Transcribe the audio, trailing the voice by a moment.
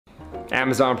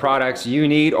Amazon products you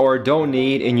need or don't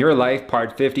need in your life,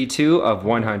 part 52 of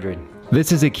 100.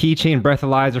 This is a keychain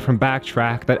breathalyzer from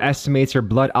Backtrack that estimates your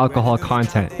blood alcohol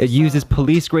content. It uses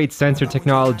police-grade sensor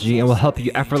technology and will help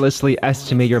you effortlessly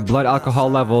estimate your blood alcohol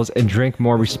levels and drink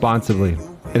more responsibly.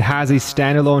 It has a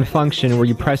standalone function where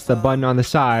you press the button on the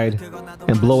side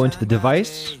and blow into the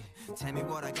device.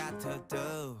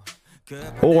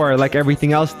 Or, like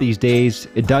everything else these days,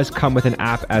 it does come with an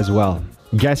app as well.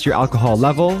 Guess your alcohol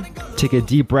level, take a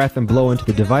deep breath and blow into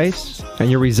the device,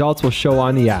 and your results will show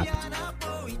on the app.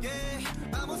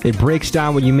 It breaks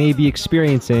down what you may be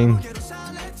experiencing,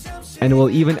 and it will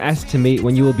even estimate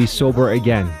when you will be sober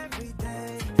again.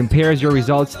 Compares your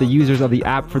results to the users of the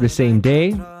app for the same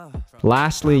day.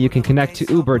 Lastly, you can connect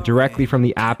to Uber directly from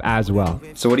the app as well.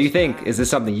 So what do you think? Is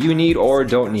this something you need or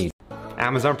don't need?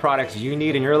 Amazon products you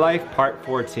need in your life, part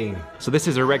 14. So this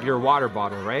is a regular water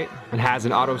bottle, right? It has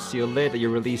an auto seal lid that you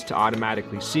release to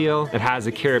automatically seal. It has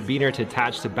a carabiner to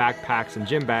attach to backpacks and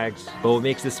gym bags. But what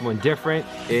makes this one different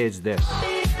is this.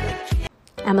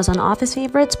 Amazon Office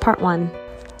Favorites, part 1.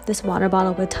 This water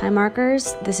bottle with time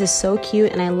markers. This is so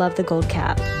cute and I love the gold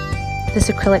cap. This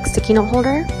acrylic sticky note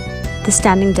holder. The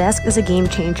standing desk is a game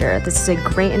changer. This is a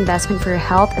great investment for your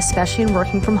health, especially in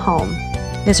working from home.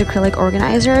 This acrylic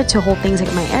organizer to hold things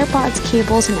like my AirPods,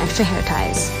 cables, and extra hair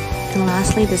ties. And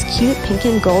lastly, this cute pink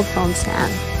and gold phone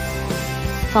stand.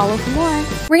 Follow for more.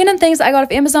 Random things I got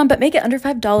off Amazon, but make it under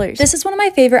 $5. This is one of my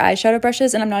favorite eyeshadow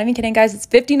brushes, and I'm not even kidding, guys. It's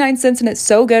 59 cents and it's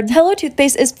so good. Hello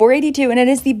toothpaste is $4.82 and it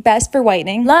is the best for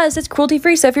whitening. Plus, it's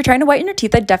cruelty-free, so if you're trying to whiten your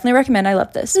teeth, I definitely recommend. I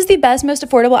love this. This is the best, most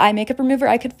affordable eye makeup remover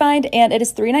I could find, and it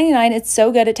is $3.99. It's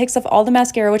so good. It takes off all the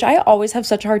mascara, which I always have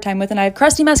such a hard time with, and I have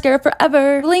crusty mascara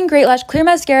forever. Bling Great Lash Clear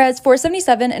Mascara is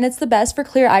 $4.77, and it's the best for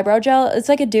clear eyebrow gel. It's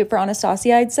like a dupe for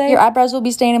Anastasia, I'd say. Your eyebrows will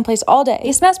be staying in place all day.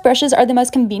 Face mask brushes are the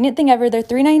most convenient thing ever. They're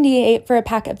 $3.98 for a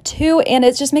pack of 2, and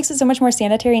it just makes it so much more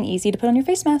sanitary and easy to put on your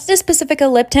face mask. This Pacifica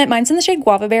lip tint, mine's in the shade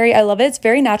Guava Berry. I love it. It's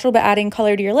very natural but adding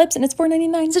color to your lips, and it's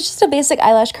 $4.99. So it's just a basic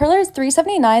eyelash curler. It's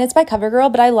 $3.79. It's by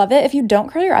CoverGirl, but I love it. If you don't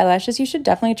curl your eyelashes, you should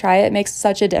definitely try it. It makes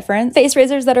such a difference. Face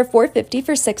razors that are $4.50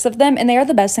 for 6 of them, and they are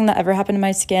the best thing that ever happened to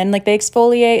my skin. Like, they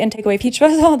exfoliate and take away peach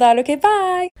fuzz, all that. Okay,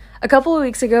 bye! A couple of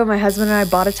weeks ago, my husband and I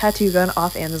bought a tattoo gun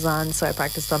off Amazon, so I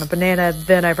practiced on a banana,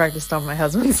 then I practiced on my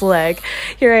husband's leg.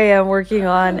 Here I am working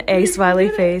on a smiley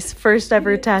face, first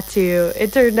ever tattoo.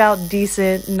 It turned out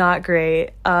decent, not great.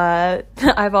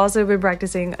 I've also been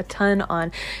practicing a ton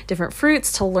on different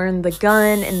fruits to learn the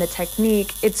gun and the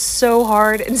technique. It's so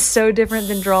hard and so different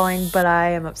than drawing, but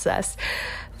I am obsessed.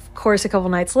 Of course, a couple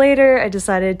nights later, I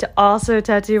decided to also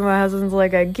tattoo my husband's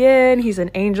leg again. He's an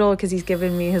angel because he's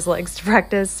given me his legs to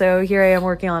practice. So here I am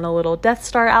working on a little Death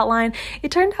Star outline.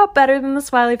 It turned out better than the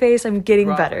smiley face. I'm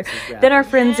getting better. Then our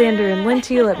friends Xander and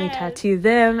Linty let me tattoo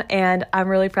them, and I'm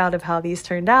really proud of how these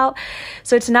turned out.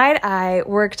 So tonight I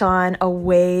worked on a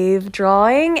wave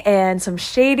drawing and some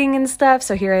shading and stuff.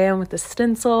 So here I am with the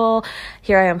stencil.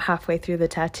 Here I am halfway through the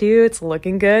tattoo. It's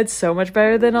looking good. So much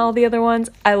better than all the other ones.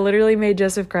 I literally made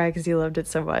Joseph cry because he loved it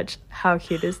so much. How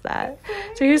cute is that?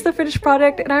 So here's the finished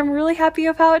product, and I'm really happy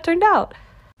of how it turned out.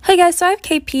 Hey guys, so I have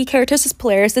KP, keratosis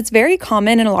pilaris. It's very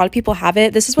common and a lot of people have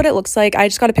it. This is what it looks like. I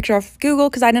just got a picture off of Google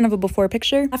because I didn't have a before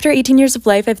picture. After 18 years of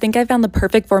life, I think I found the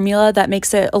perfect formula that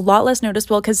makes it a lot less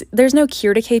noticeable because there's no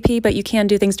cure to KP, but you can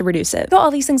do things to reduce it. I got all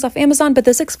these things off Amazon, but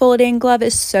this exfoliating glove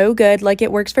is so good. Like,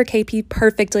 it works for KP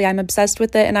perfectly. I'm obsessed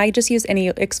with it, and I just use any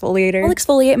exfoliator. I'll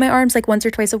exfoliate my arms like once or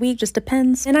twice a week, just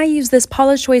depends. And I use this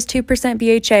Paula's Choice 2%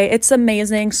 BHA. It's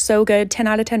amazing, so good, 10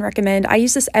 out of 10 recommend. I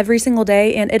use this every single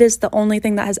day, and it is the only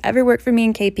thing that has ever worked for me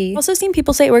in KP. Also seen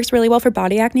people say it works really well for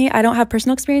body acne. I don't have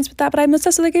personal experience with that, but I'm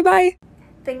obsessed with it. Okay, bye.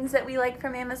 Things that we like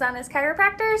from Amazon as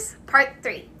chiropractors, part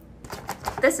 3.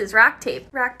 This is rack tape.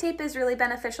 Rack tape is really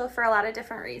beneficial for a lot of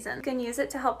different reasons. You can use it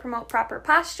to help promote proper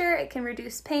posture, it can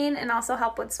reduce pain, and also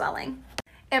help with swelling.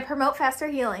 And promote faster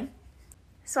healing.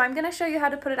 So I'm going to show you how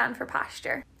to put it on for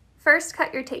posture. First,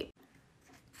 cut your tape.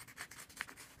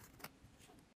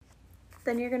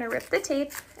 Then you're going to rip the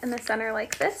tape in the center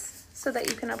like this, so that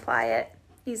you can apply it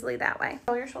easily that way.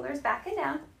 Roll your shoulders back and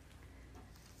down.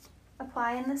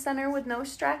 Apply in the center with no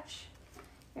stretch.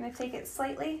 You're going to take it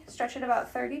slightly, stretch it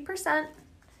about 30%,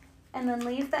 and then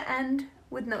leave the end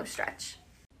with no stretch.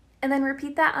 And then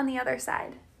repeat that on the other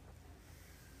side.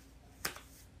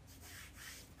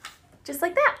 Just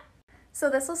like that.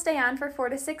 So this will stay on for 4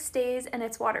 to 6 days, and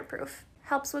it's waterproof.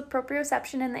 Helps with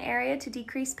proprioception in the area to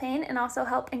decrease pain and also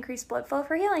help increase blood flow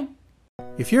for healing.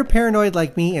 If you're paranoid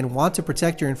like me and want to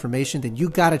protect your information, then you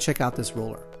gotta check out this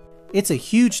roller. It's a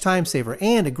huge time saver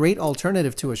and a great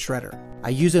alternative to a shredder. I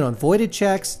use it on voided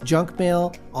checks, junk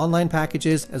mail, online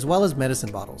packages, as well as medicine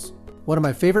bottles. One of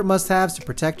my favorite must-haves to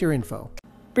protect your info.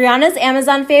 Brianna's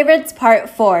Amazon favorites, part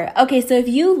 4. Okay, so if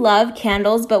you love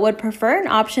candles but would prefer an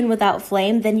option without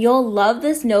flame, then you'll love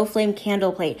this no flame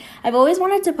candle plate. I've always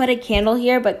wanted to put a candle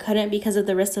here but couldn't because of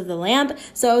the risk of the lamp,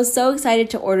 so I was so excited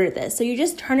to order this. So you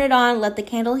just turn it on, let the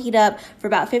candle heat up for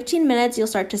about 15 minutes, you'll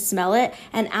start to smell it,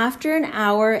 and after an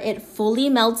hour, it fully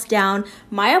melts down.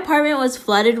 My apartment was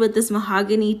flooded with this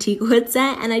mahogany teakwood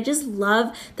scent, and I just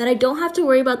love that I don't have to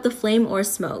worry about the flame or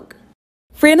smoke.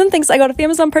 Brandon thinks I got off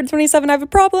Amazon part 27. I have a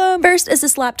problem. First is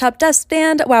this laptop desk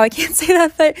stand. Wow, I can't say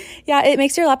that, but yeah, it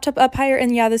makes your laptop up higher.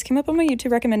 And yeah, this came up on my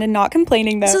YouTube recommended, not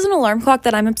complaining though. This is an alarm clock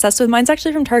that I'm obsessed with. Mine's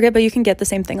actually from Target, but you can get the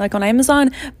same thing like on Amazon,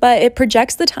 but it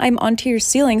projects the time onto your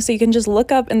ceiling so you can just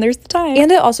look up and there's the time.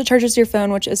 And it also charges your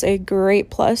phone, which is a great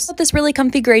plus. Got this really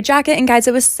comfy gray jacket, and guys,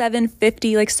 it was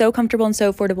 $7.50, like so comfortable and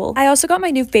so affordable. I also got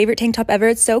my new favorite tank top ever.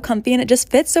 It's so comfy and it just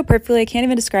fits so perfectly. I can't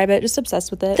even describe it. Just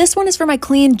obsessed with it. This one is for my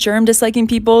clean, germ disliking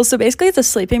people. So basically it's a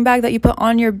sleeping bag that you put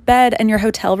on your bed in your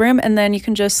hotel room, and then you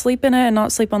can just sleep in it and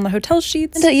not sleep on the hotel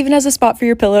sheets. And it even has a spot for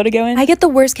your pillow to go in. I get the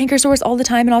worst canker sores all the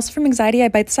time, and also from anxiety I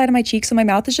bite the side of my cheek, so my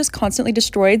mouth is just constantly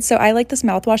destroyed. So I like this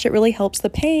mouthwash. It really helps the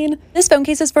pain. This phone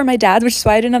case is for my dad, which is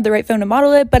why I didn't have the right phone to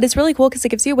model it, but it's really cool because it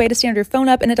gives you a way to stand your phone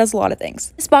up and it does a lot of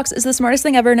things. This box is the smartest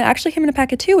thing ever, and it actually came in a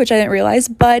pack of 2, which I didn't realize,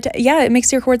 but yeah, it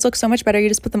makes your cords look so much better. You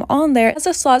just put them all in there. It has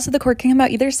a slot so the cord can come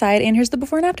out either side, and here's the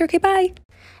before and after. Okay, bye.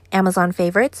 Amazon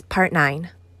favorites, part 9.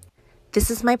 This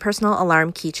is my personal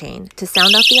alarm keychain. To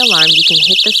sound off the alarm, you can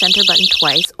hit the center button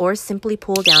twice or simply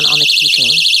pull down on the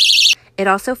keychain. It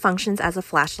also functions as a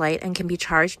flashlight and can be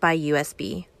charged by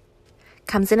USB.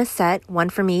 Comes in a set, one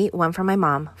for me, one for my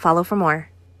mom. Follow for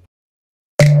more.